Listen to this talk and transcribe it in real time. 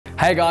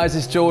Hey guys,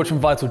 it's George from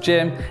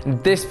VitalGym.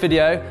 In this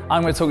video,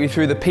 I'm going to talk you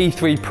through the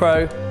P3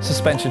 Pro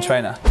suspension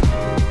trainer.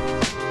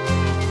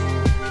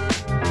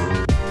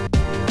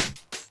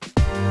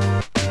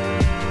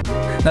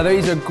 Now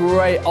these are a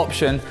great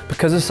option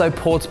because they're so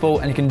portable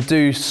and you can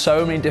do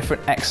so many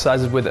different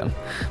exercises with them.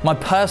 My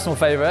personal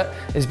favourite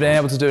is being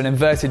able to do an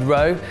inverted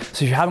row,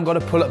 so if you haven't got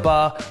a pull-up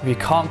bar, if you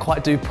can't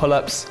quite do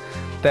pull-ups,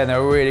 then they're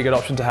a really good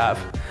option to have.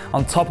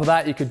 On top of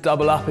that, you could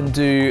double up and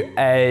do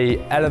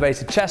a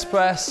elevated chest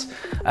press,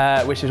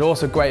 which is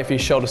also great for your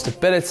shoulder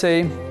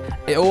stability.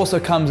 It also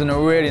comes in a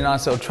really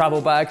nice little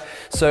travel bag.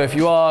 So if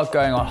you are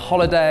going on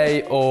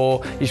holiday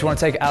or you just want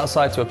to take it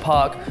outside to a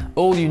park,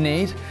 all you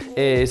need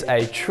is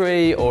a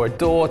tree or a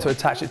door to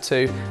attach it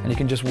to, and you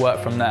can just work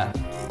from there.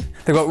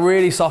 They've got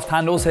really soft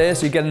handles here,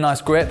 so you get a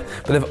nice grip,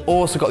 but they've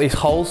also got these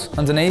holes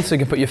underneath so you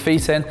can put your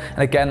feet in, and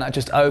again, that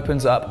just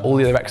opens up all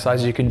the other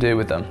exercises you can do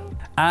with them.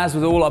 As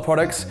with all our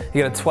products,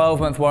 you get a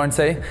 12-month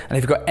warranty, and if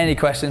you've got any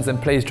questions, then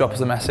please drop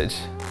us a message.